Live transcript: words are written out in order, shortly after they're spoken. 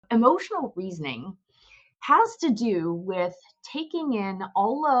Emotional reasoning has to do with taking in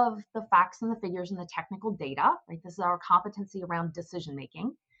all of the facts and the figures and the technical data, right? This is our competency around decision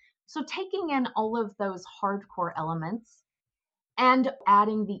making. So taking in all of those hardcore elements and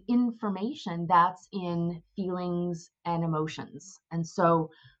adding the information that's in feelings and emotions. And so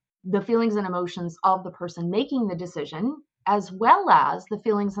the feelings and emotions of the person making the decision, as well as the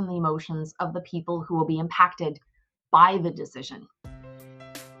feelings and the emotions of the people who will be impacted by the decision.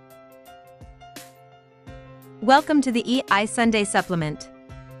 Welcome to the EI Sunday Supplement.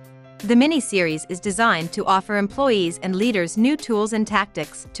 The mini-series is designed to offer employees and leaders new tools and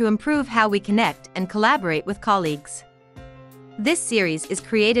tactics to improve how we connect and collaborate with colleagues. This series is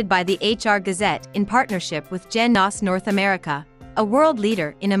created by the HR Gazette in partnership with GenNOS North America, a world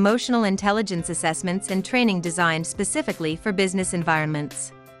leader in emotional intelligence assessments and training designed specifically for business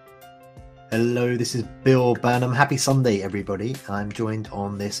environments. Hello, this is Bill Burnham. Happy Sunday, everybody. I'm joined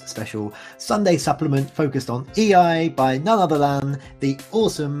on this special Sunday supplement focused on EI by none other than the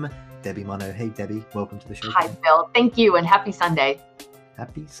awesome Debbie Munro. Hey, Debbie, welcome to the show. Hi, Bill. Thank you, and happy Sunday.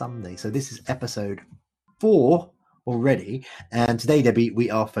 Happy Sunday. So this is episode 4 already. And today, Debbie,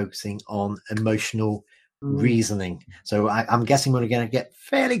 we are focusing on emotional reasoning. So I'm guessing we're going to get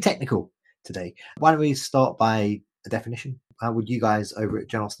fairly technical today. Why don't we start by a definition? How would you guys over at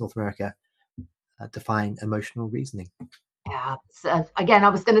GenNOS North America define emotional reasoning? Yeah. Again, I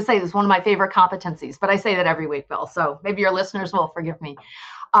was going to say this is one of my favorite competencies, but I say that every week, Bill. So maybe your listeners will forgive me.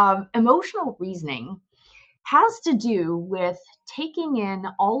 Emotional reasoning has to do with taking in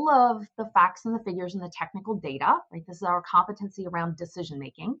all of the facts and the figures and the technical data, right? This is our competency around decision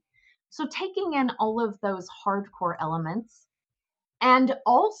making. So taking in all of those hardcore elements and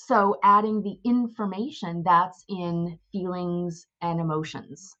also adding the information that's in feelings and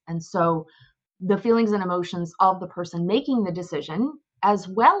emotions. And so the feelings and emotions of the person making the decision, as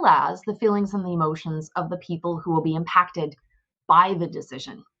well as the feelings and the emotions of the people who will be impacted by the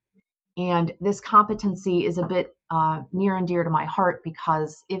decision. And this competency is a bit near and dear to my heart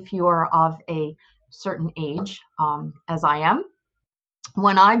because if you're of a certain age, as I am,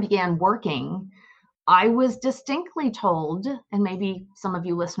 when I began working, I was distinctly told, and maybe some of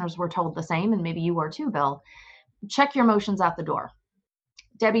you listeners were told the same, and maybe you were too, Bill, check your emotions at the door.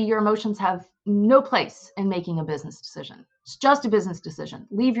 Debbie, your emotions have no place in making a business decision. It's just a business decision.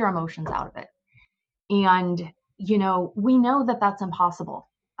 Leave your emotions out of it. And, we know that that's impossible.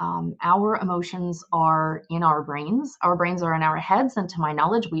 Our emotions are in our brains. Our brains are in our heads. And to my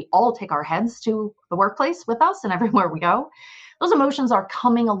knowledge, we all take our heads to the workplace with us and everywhere we go. Those emotions are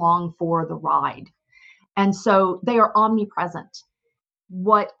coming along for the ride. And so they are omnipresent.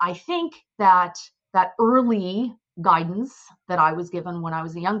 What I think that early guidance that I was given when I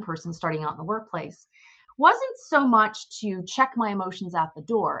was a young person starting out in the workplace wasn't so much to check my emotions at the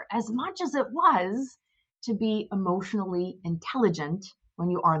door as much as it was to be emotionally intelligent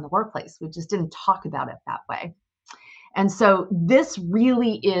when you are in the workplace. We just didn't talk about it that way. And so this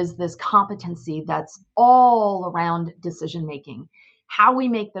really is this competency that's all around decision making, how we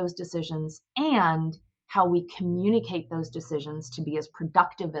make those decisions and how we communicate those decisions to be as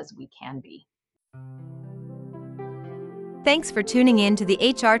productive as we can be. Thanks for tuning in to the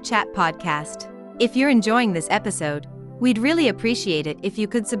HR Chat Podcast. If you're enjoying this episode, we'd really appreciate it if you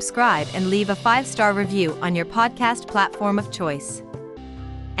could subscribe and leave a 5-star review on your podcast platform of choice.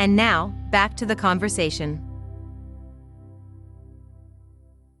 And now, back to the conversation.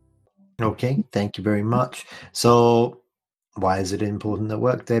 Okay, thank you very much. So why is it important at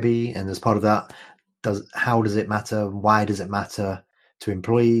work, Debbie? And as part of that, how does it matter? Why does it matter to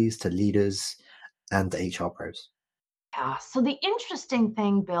employees, to leaders, and to HR pros? Yeah. So the interesting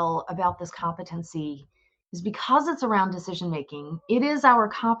thing, Bill, about this competency is because it's around decision making, it is our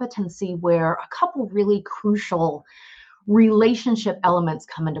competency where a couple really crucial relationship elements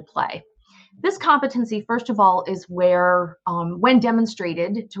come into play. This competency, first of all, is where, when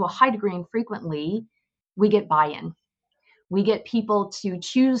demonstrated to a high degree and frequently, we get buy-in. We get people to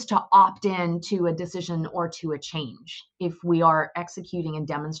choose to opt in to a decision or to a change if we are executing and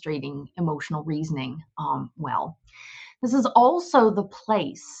demonstrating emotional reasoning well. This is also the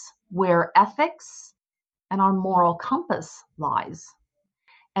place where ethics and our moral compass lies.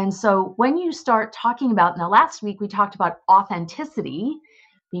 And so when you start talking about, now last week we talked about authenticity,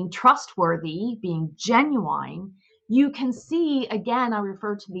 being trustworthy, being genuine, you can see, again, I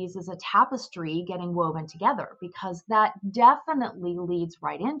refer to these as a tapestry getting woven together because that definitely leads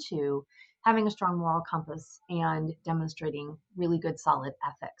right into having a strong moral compass and demonstrating really good, solid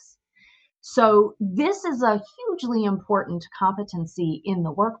ethics. So this is a hugely important competency in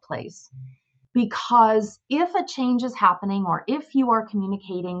the workplace. Because if a change is happening or if you are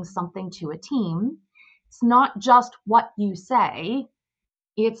communicating something to a team, it's not just what you say,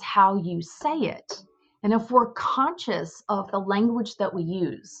 it's how you say it. And if we're conscious of the language that we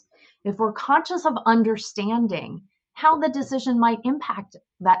use, if we're conscious of understanding how the decision might impact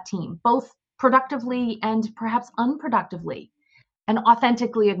that team, both productively and perhaps unproductively, and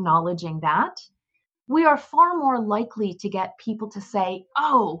authentically acknowledging that, we are far more likely to get people to say,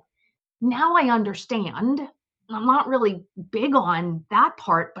 oh, now I understand. I'm not really big on that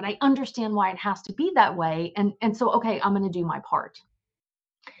part, but I understand why it has to be that way. And so, okay, I'm going to do my part.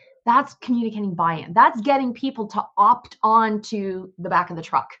 That's communicating buy-in. That's getting people to opt on to the back of the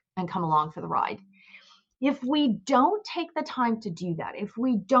truck and come along for the ride. If we don't take the time to do that, if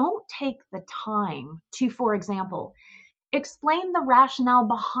we don't take the time to, for example, explain the rationale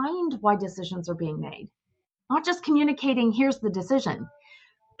behind why decisions are being made, not just communicating, here's the decision,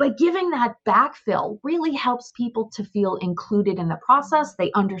 but giving that backfill really helps people to feel included in the process.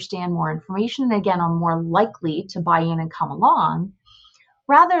 They understand more information and again are more likely to buy in and come along,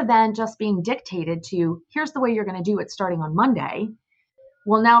 rather than just being dictated to, here's the way you're going to do it starting on Monday.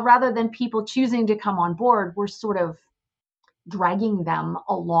 Well, now rather than people choosing to come on board, we're sort of dragging them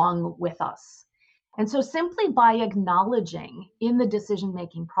along with us. And so simply by acknowledging in the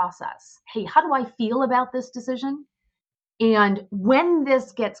decision-making process, hey, how do I feel about this decision? And when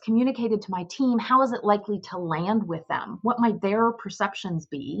this gets communicated to my team, how is it likely to land with them? What might their perceptions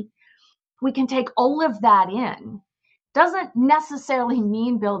be? We can take all of that in. Doesn't necessarily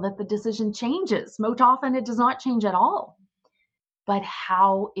mean, Bill, that the decision changes. Most often it does not change at all. But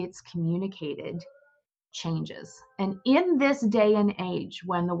how it's communicated changes. And in this day and age,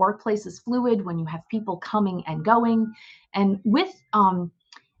 when the workplace is fluid, when you have people coming and going, and with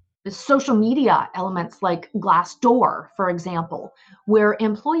the social media elements like Glassdoor, for example, where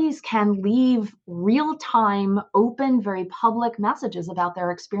employees can leave real-time, open, very public messages about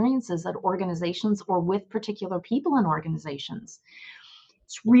their experiences at organizations or with particular people in organizations.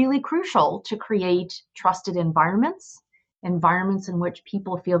 It's really crucial to create trusted environments in which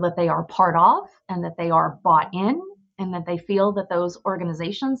people feel that they are part of and that they are bought in and that they feel that those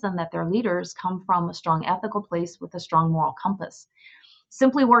organizations and that their leaders come from a strong ethical place with a strong moral compass.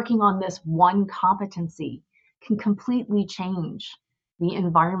 Simply working on this one competency can completely change the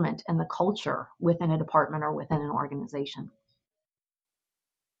environment and the culture within a department or within an organization.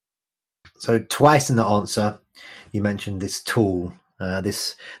 So twice in the answer, you mentioned this tool,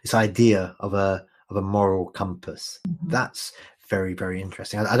 this idea of a moral compass. Mm-hmm. That's very, very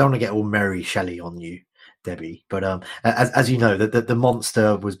interesting. I don't want to get all Mary Shelley on you, Debbie, but as you know, the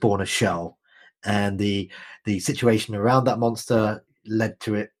monster was born a shell, and the situation around that monster led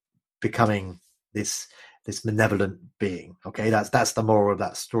to it becoming this malevolent being. Okay, that's the moral of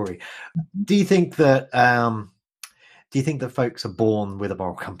that story. Do you think that folks are born with a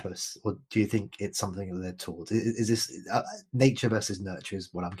moral compass, or do you think it's something that they're taught? Is this nature versus nurture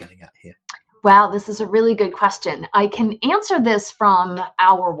is what I'm getting at here? Wow, this is a really good question. I can answer this from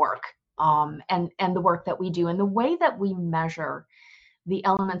our work and the work that we do and the way that we measure the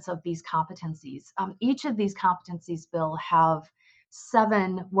elements of these competencies. Each of these competencies, Bill, have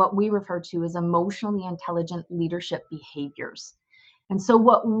 7 what we refer to as emotionally intelligent leadership behaviors. And so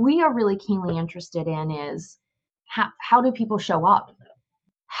what we are really keenly interested in is how do people show up?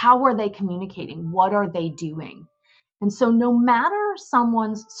 How are they communicating? What are they doing? And so no matter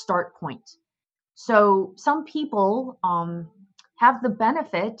someone's start point, so some people have the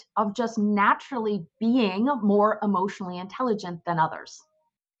benefit of just naturally being more emotionally intelligent than others.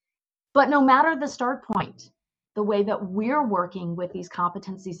 But no matter the start point, the way that we're working with these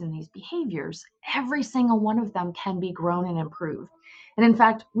competencies and these behaviors, every single one of them can be grown and improved. And in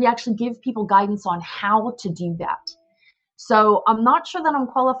fact, we actually give people guidance on how to do that. So I'm not sure that I'm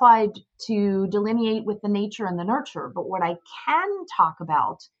qualified to delineate with the nature and the nurture, but what I can talk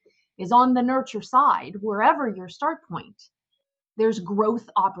about is on the nurture side, wherever your start point, there's growth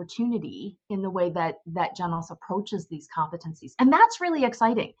opportunity in the way that Genos approaches these competencies. And that's really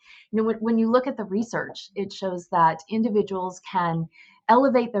exciting. You know, when you look at the research, it shows that individuals can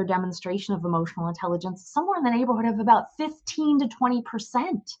elevate their demonstration of emotional intelligence somewhere in the neighborhood of about 15 to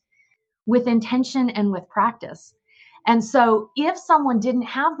 20% with intention and with practice. And so if someone didn't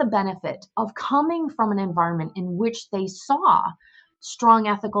have the benefit of coming from an environment in which they saw strong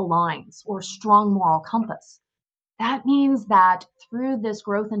ethical lines or strong moral compass, that means that through this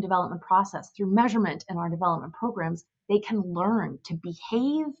growth and development process, through measurement in our development programs, they can learn to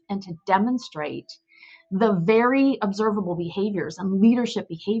behave and to demonstrate the very observable behaviors and leadership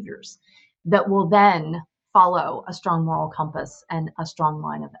behaviors that will then follow a strong moral compass and a strong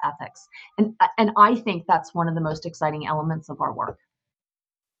line of ethics. And I think that's one of the most exciting elements of our work.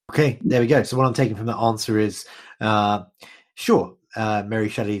 Okay, there we go. So what I'm taking from that answer is, sure, Mary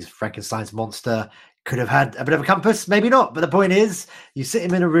Shelley's Frankenstein's monster could have had a bit of a compass, maybe not. But the point is, you sit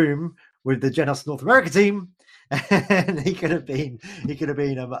him in a room with the Jen Huston North America team, and he could have been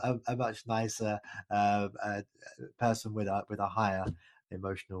a much nicer person with a higher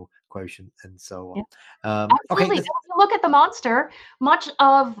emotional quotient and so on. Yeah. Absolutely. Okay, if you look at the monster, much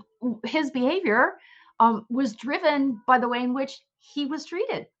of his behavior was driven by the way in which he was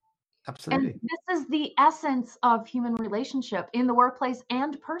treated. Absolutely. And this is the essence of human relationship in the workplace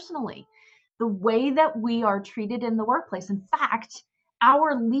and personally. The way that we are treated in the workplace. In fact,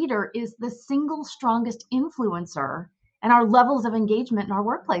 our leader is the single strongest influencer in our levels of engagement in our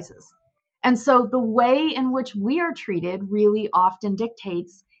workplaces. And so the way in which we are treated really often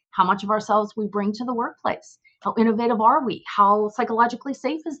dictates how much of ourselves we bring to the workplace. How innovative are we? How psychologically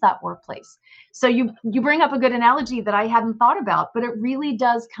safe is that workplace? So you bring up a good analogy that I hadn't thought about, but it really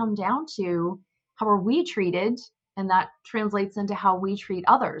does come down to how are we treated, and that translates into how we treat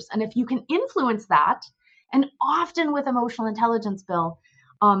others. And if you can influence that, and often with emotional intelligence, Bill,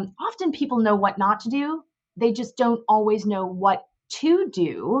 often people know what not to do. They just don't always know what to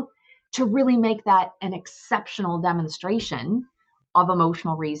do to really make that an exceptional demonstration of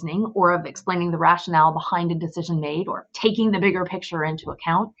emotional reasoning or of explaining the rationale behind a decision made or taking the bigger picture into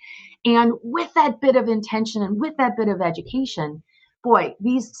account. And with that bit of intention and with that bit of education, boy,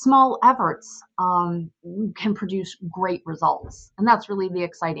 these small efforts can produce great results. And that's really the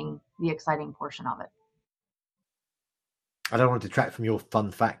exciting portion of it. I don't want to detract from your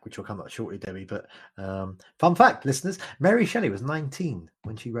fun fact, which will come up shortly, Debbie, but fun fact, listeners, Mary Shelley was 19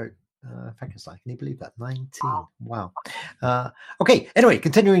 when she wrote Frankenstein. Can you believe that? 19. Wow. Okay, anyway,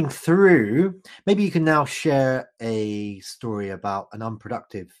 continuing through, maybe you can now share a story about an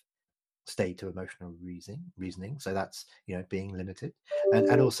unproductive state of emotional reasoning. So that's, being limited,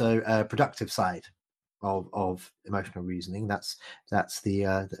 and also a productive side of emotional reasoning. That's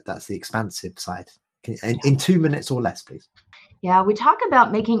the expansive side. In 2 minutes or less, please. Yeah, we talk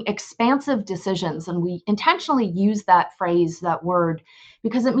about making expansive decisions, and we intentionally use that phrase, that word,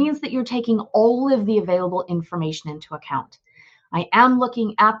 because it means that you're taking all of the available information into account. I am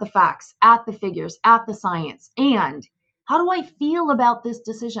looking at the facts, at the figures, at the science, and how do I feel about this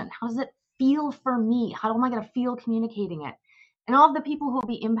decision? How does it feel for me? How am I going to feel communicating it? And all of the people who will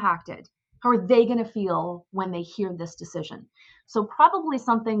be impacted, how are they going to feel when they hear this decision? So probably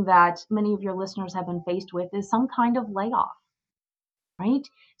something that many of your listeners have been faced with is some kind of layoff, right?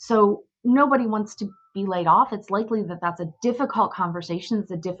 So nobody wants to be laid off. It's likely that that's a difficult conversation.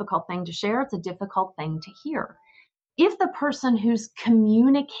 It's a difficult thing to share. It's a difficult thing to hear. If the person who's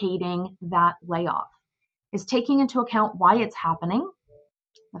communicating that layoff is taking into account why it's happening,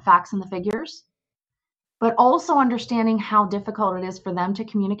 the facts and the figures, but also understanding how difficult it is for them to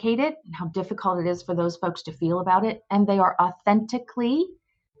communicate it and how difficult it is for those folks to feel about it, and they are authentically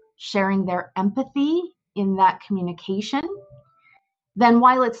sharing their empathy in that communication, then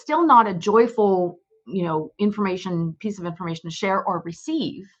while it's still not a joyful, piece of information to share or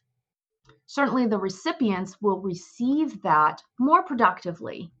receive, certainly the recipients will receive that more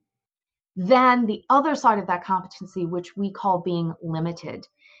productively than the other side of that competency, which we call being limited.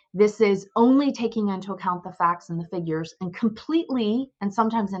 This is only taking into account the facts and the figures and completely, and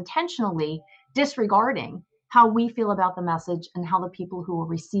sometimes intentionally, disregarding how we feel about the message and how the people who will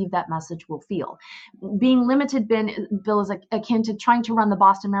receive that message will feel. Being limited, Bill, is akin to trying to run the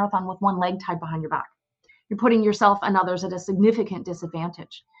Boston Marathon with one leg tied behind your back. You're putting yourself and others at a significant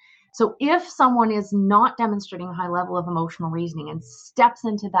disadvantage. So if someone is not demonstrating a high level of emotional reasoning and steps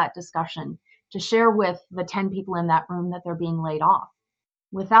into that discussion to share with the 10 people in that room that they're being laid off,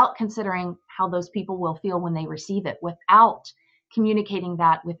 without considering how those people will feel when they receive it, without communicating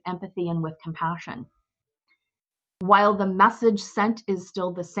that with empathy and with compassion, while the message sent is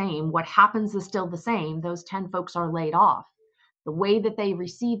still the same, what happens is still the same, those 10 folks are laid off. The way that they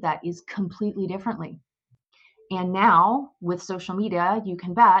receive that is completely differently. And now with social media, you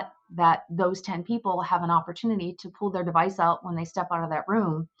can bet that those 10 people have an opportunity to pull their device out when they step out of that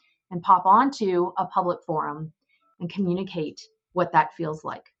room and pop onto a public forum and communicate what that feels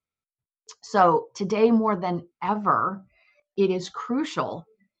like. So today, more than ever, it is crucial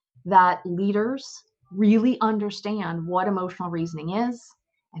that leaders really understand what emotional reasoning is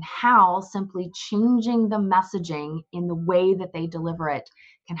and how simply changing the messaging in the way that they deliver it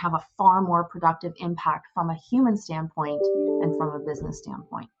can have a far more productive impact from a human standpoint and from a business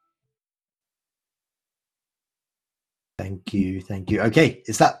standpoint. Thank you. Okay,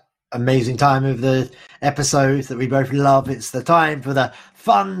 is that amazing time of the episodes that we both love. It's the time for the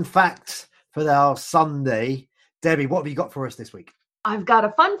fun fact for our Sunday. Debbie, what have you got for us this week? I've got a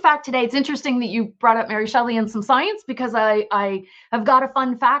fun fact today. It's interesting that you brought up Mary Shelley and some science, because I have got a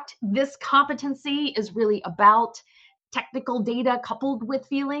fun fact. This competency is really about technical data coupled with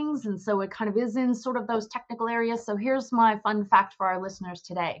feelings. And so it kind of is in sort of those technical areas. So here's my fun fact for our listeners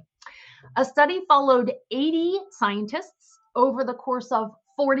today. A study followed 80 scientists over the course of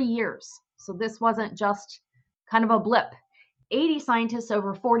 40 years. So this wasn't just kind of a blip. 80 scientists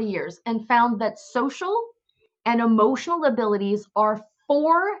over 40 years, and found that social and emotional abilities are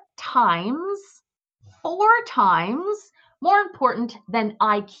four times more important than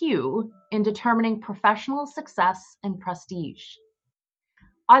IQ in determining professional success and prestige.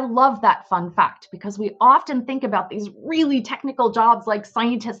 I love that fun fact, because we often think about these really technical jobs like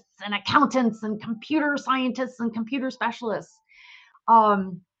scientists and accountants and computer scientists and computer specialists.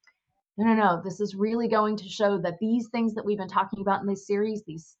 No. This is really going to show that these things that we've been talking about in this series,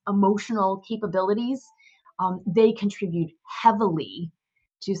 these emotional capabilities, they contribute heavily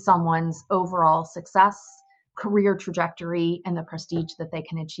to someone's overall success, career trajectory, and the prestige that they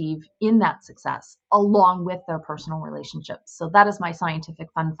can achieve in that success, along with their personal relationships. So that is my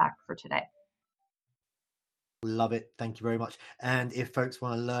scientific fun fact for today. Love it. Thank you very much. And if folks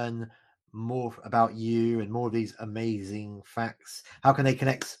want to learn more about you and more of these amazing facts, how can they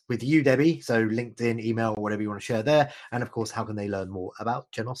connect with you, Debbie? So LinkedIn, email, whatever you want to share there. And of course, how can they learn more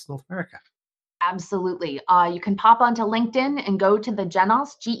about Genos North America? Absolutely. You can pop onto LinkedIn and go to the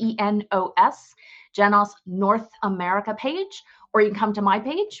Genos, Genos, Genos North America page, or you can come to my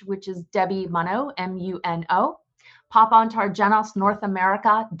page, which is Debbie Muno, Muno. Pop onto our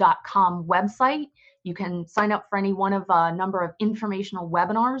genosnorthamerica.com website. You can sign up for any one of a number of informational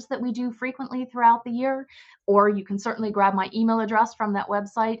webinars that we do frequently throughout the year, or you can certainly grab my email address from that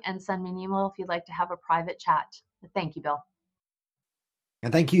website and send me an email if you'd like to have a private chat. Thank you, Bill.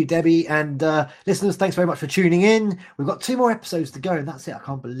 And thank you, Debbie. And listeners, thanks very much for tuning in. We've got 2 more episodes to go, and that's it. I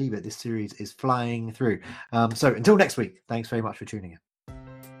can't believe it. This series is flying through. So until next week, thanks very much for tuning in.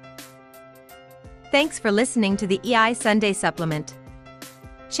 Thanks for listening to the EI Sunday Supplement.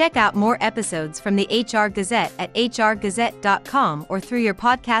 Check out more episodes from the HR Gazette at hrgazette.com or through your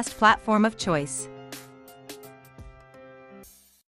podcast platform of choice.